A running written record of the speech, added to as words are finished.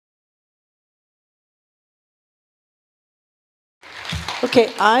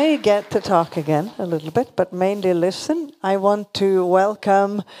Okay, I get to talk again a little bit, but mainly listen. I want to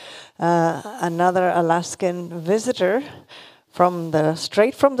welcome another Alaskan visitor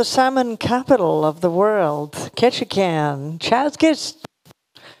straight from the salmon capital of the world, Ketchikan, Chazz Gist.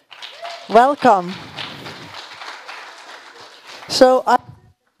 Welcome. So I.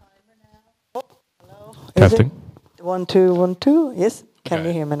 Oh, hello. Testing. Is it 1 2 1 2? Yes. Can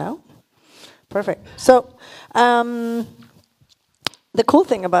you hear me now? Perfect. So. The cool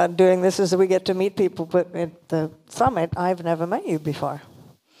thing about doing this is that we get to meet people, but at the summit, I've never met you before.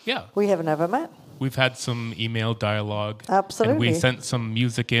 Yeah. We have never met. We've had some email dialogue. Absolutely. And we sent some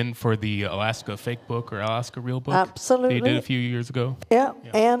music in for the Alaska Fake Book or Alaska Real Book. Absolutely. They did a few years ago. Yeah.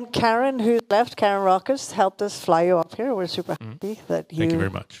 And Karen, who left, Karen Rockus, helped us fly you up here. We're super happy that you... Thank you very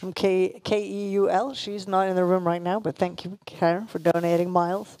much. From KEUL. She's not in the room right now, but thank you, Karen, for donating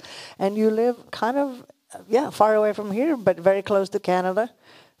miles. And you live kind of... far away from here, but very close to Canada.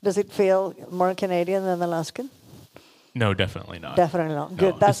 Does it feel more Canadian than Alaskan? No, definitely not. Definitely not. No.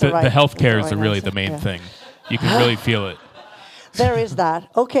 Good. That's the right. The healthcare is right really answer. the main thing. You can really feel it. There is that.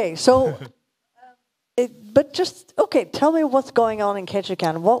 Okay, so, tell me what's going on in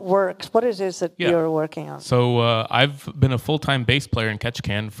Ketchikan. What works? What is this that you're working on? So I've been a full-time bass player in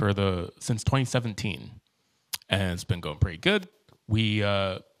Ketchikan since 2017, and it's been going pretty good.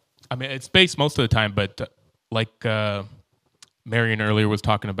 It's bass most of the time, but like Marion earlier was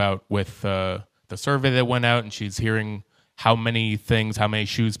talking about with the survey that went out, and she's hearing how many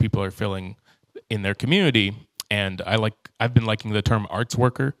shoes people are filling in their community. And I've been liking the term arts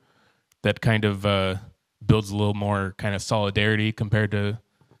worker. That kind of builds a little more kind of solidarity compared to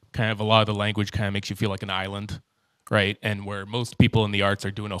kind of a lot of the language kind of makes you feel like an island, right? And where most people in the arts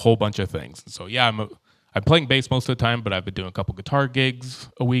are doing a whole bunch of things. So yeah, I'm playing bass most of the time, but I've been doing a couple guitar gigs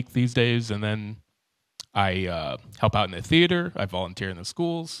a week these days, and then I help out in the theater. I volunteer in the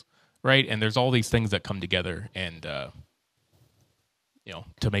schools, right? And there's all these things that come together, and to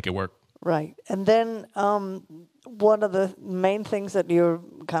make it work. Right, and then one of the main things that you're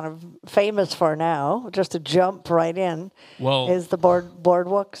kind of famous for now, just to jump right in, is the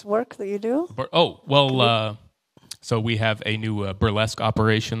boardwalks work that you do. So we have a new burlesque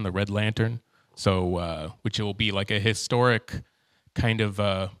operation, the Red Lantern. So, which will be like a historic kind of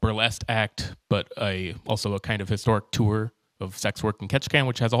burlesque act, but also a kind of historic tour of sex work in Ketchikan,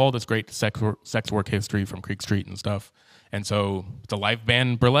 which has all this great sex work history from Creek Street and stuff. And so it's a live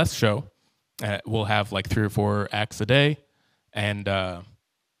band burlesque show. We'll have like 3 or 4 acts a day. And so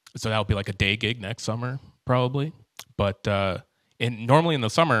that'll be like a day gig next summer, probably. But normally in the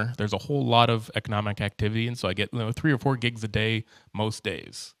summer, there's a whole lot of economic activity. And so I get 3 or 4 gigs a day most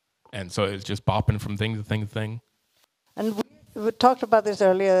days. And so it's just bopping from thing to thing to thing. And we talked about this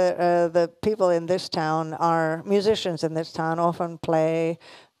earlier. The people in this town musicians in this town often play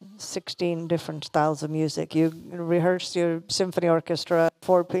 16 different styles of music. You rehearse your symphony orchestra at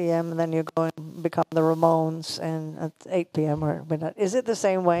 4 p.m. and then you go and become the Ramones and at 8 p.m. or midnight. Is it the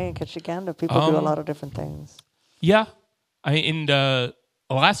same way in Ketchikan? Do people do a lot of different things? Yeah.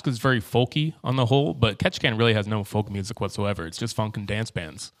 Alaska's very folky on the whole, but Ketchikan really has no folk music whatsoever. It's just funk and dance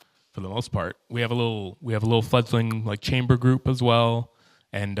bands. For the most part, we have a little fledgling like chamber group as well,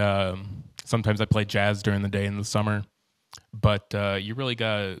 and sometimes I play jazz during the day in the summer. But you really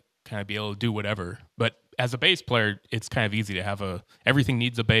gotta kind of be able to do whatever. But as a bass player, it's kind of easy to have everything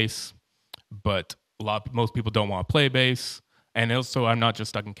needs a bass, but most people don't want to play bass. And also, I'm not just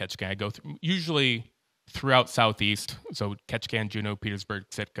stuck in Ketchikan. I go usually throughout Southeast, so Ketchikan, Juneau, Petersburg,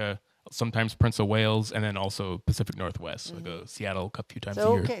 Sitka. Sometimes Prince of Wales, and then also Pacific Northwest. So I go to Seattle a few times a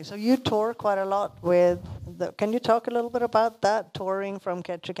year. Okay, so you tour quite a lot with can you talk a little bit about that, touring from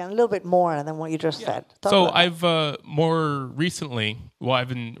Ketchikan? A little bit more than what you just said. So I've more recently, I've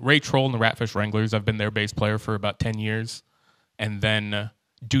been Ray Troll and the Ratfish Wranglers. I've been their bass player for about 10 years. And then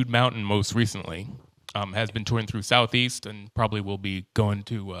Dude Mountain most recently has been touring through Southeast and probably will be going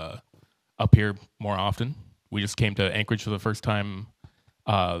to up here more often. We just came to Anchorage for the first time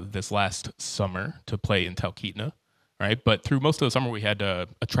this last summer to play in Talkeetna, right? But through most of the summer, we had a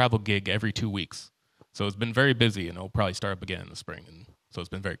travel gig every 2 weeks. So it's been very busy, and it'll probably start up again in the spring. And so it's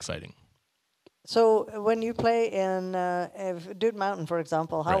been very exciting. So when you play in Dude Mountain, for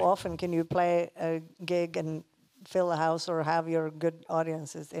example, how often can you play a gig and fill a house or have your good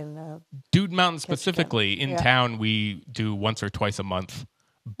audiences in Dude Mountain specifically, in town, we do once or twice a month.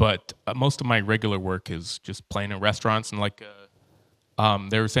 But most of my regular work is just playing in restaurants and like...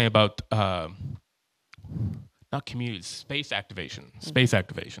 they were saying about not communities, space activation,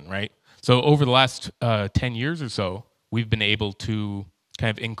 right? So over the last 10 years or so, we've been able to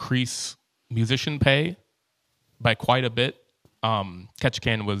kind of increase musician pay by quite a bit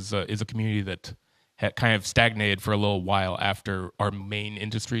Ketchikan is a community that had kind of stagnated for a little while after our main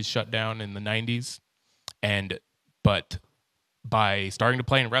industries shut down in the 90s. But by starting to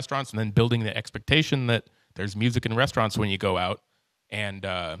play in restaurants and then building the expectation that there's music in restaurants when you go out, and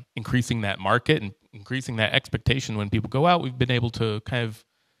increasing that market and increasing that expectation when people go out, we've been able to kind of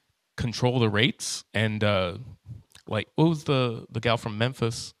control the rates. And like, what was the gal from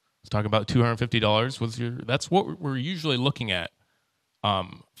Memphis was talking about? $250 that's what we're usually looking at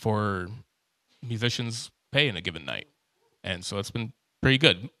for musicians pay in a given night. And so it's been pretty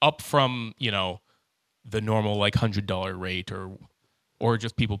good, up from, you know, the normal like $100 rate or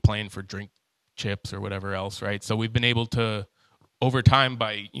just people playing for drink chips or whatever else, right? So we've been able to, over time,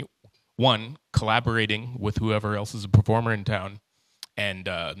 by one, collaborating with whoever else is a performer in town, and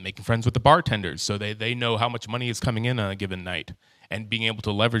making friends with the bartenders so they know how much money is coming in on a given night, and being able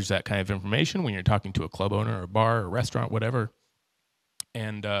to leverage that kind of information when you're talking to a club owner or a bar or a restaurant, whatever.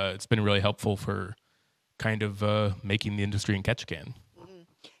 And it's been really helpful for kind of making the industry in Ketchikan.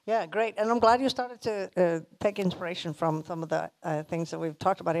 Yeah, great. And I'm glad you started to take inspiration from some of the things that we've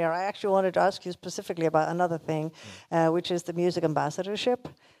talked about here. I actually wanted to ask you specifically about another thing, which is the music ambassadorship.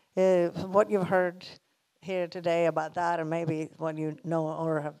 What you've heard here today about that, and maybe what you know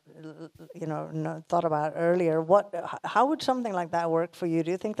or have thought about earlier. How would something like that work for you? Do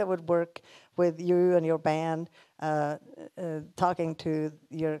you think that would work with you and your band talking to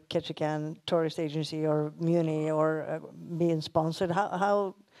your Ketchikan tourist agency or Muni or being sponsored?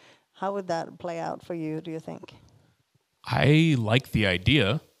 How would that play out for you, do you think? I like the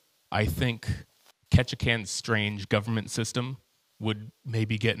idea. I think Ketchikan's strange government system would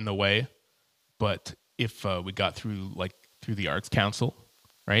maybe get in the way, but if we got through the Arts Council,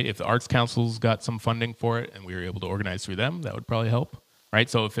 right? If the Arts Council's got some funding for it and we were able to organize through them, that would probably help, right?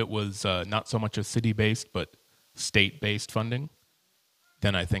 So if it was not so much a city-based but state-based funding,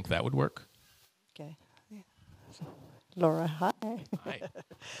 then I think that would work. Okay. Laura, hi. Hi.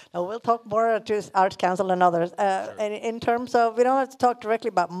 Now we'll talk more to Arts Council and others. Sure. And in terms of, we don't have to talk directly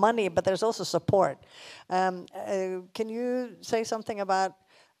about money, but there's also support. Can you say something about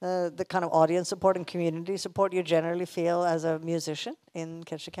the kind of audience support and community support you generally feel as a musician in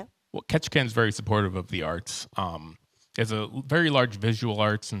Ketchikan? Well, Ketchikan is very supportive of the arts. There's a very large visual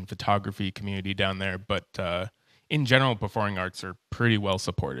arts and photography community down there, but in general, performing arts are pretty well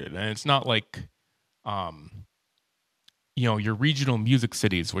supported. And it's not like your regional music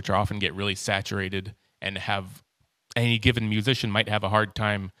cities, which often get really saturated and have any given musician might have a hard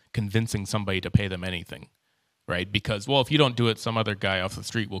time convincing somebody to pay them anything, right? Because, well, if you don't do it, some other guy off the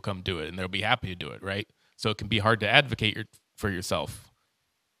street will come do it, and they'll be happy to do it, right? So it can be hard to advocate for yourself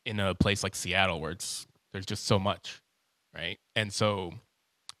in a place like Seattle where there's just so much, right? And so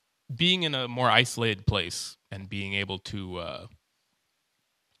being in a more isolated place and being able to,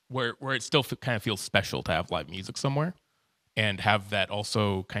 where it still kind of feels special to have live music somewhere, and have that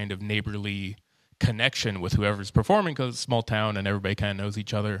also kind of neighborly connection with whoever's performing, because it's a small town and everybody kind of knows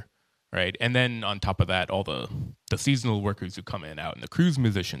each other, right? And then on top of that, all the seasonal workers who come in and out, and the cruise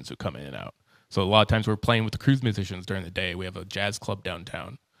musicians who come in and out. So a lot of times we're playing with the cruise musicians during the day. We have a jazz club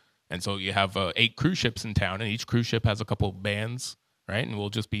downtown. And so you have 8 cruise ships in town, and each cruise ship has a couple bands, right? And we'll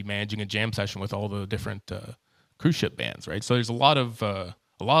just be managing a jam session with all the different cruise ship bands, right? So there's a lot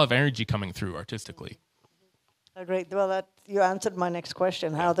of energy coming through artistically. Great. Well, you answered my next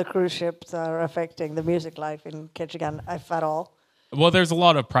question, how the cruise ships are affecting the music life in Ketchikan, if at all. Well, there's a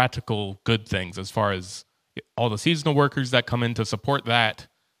lot of practical good things as far as all the seasonal workers that come in to support that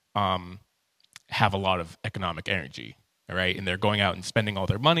have a lot of economic energy, right? And they're going out and spending all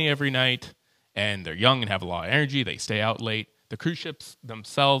their money every night, and they're young and have a lot of energy. They stay out late. The cruise ships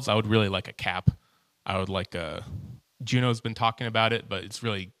themselves, I would really like a cap. I would like Juno's been talking about it, but it's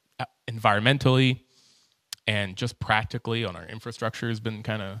really environmentally and just practically on our infrastructure has been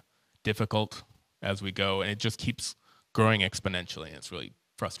kind of difficult as we go, and it just keeps growing exponentially, and it's really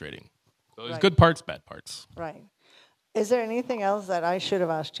frustrating. So there's good parts, bad parts. Right. Is there anything else that I should have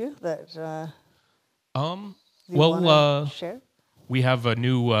asked you that you want to share? We have a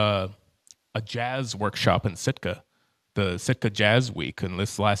new a jazz workshop in Sitka, the Sitka Jazz Week, and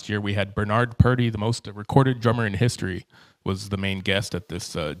this last year we had Bernard Purdy, the most recorded drummer in history, was the main guest at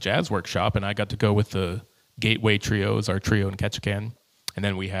this jazz workshop, and I got to go with the Gateway Trios, our trio in Ketchikan. And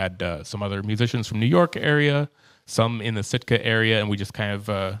then we had some other musicians from New York area, some in the Sitka area, and we just kind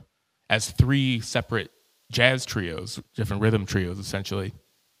of, as 3 separate jazz trios, different rhythm trios essentially,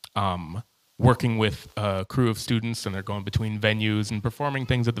 working with a crew of students, and they're going between venues and performing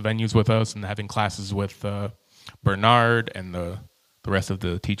things at the venues with us and having classes with Bernard and the rest of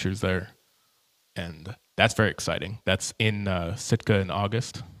the teachers there. And that's very exciting. That's in Sitka in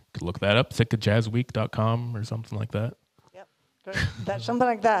August. You could look that up, sitkajazzweek.com or something like that. Yep, great. That's something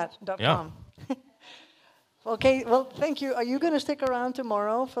like that. .com. Okay, well, thank you. Are you going to stick around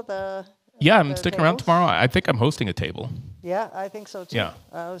tomorrow for the? Yeah, I'm sticking around tomorrow. I think I'm hosting a table. Yeah, I think so too. Yeah.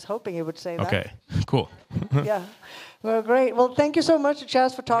 I was hoping you would say that. Okay, cool. Yeah. Well, great. Well, thank you so much,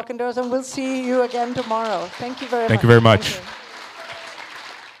 Chazz, for talking to us, and we'll see you again tomorrow. Thank you very much. Thank you very much. Thank you.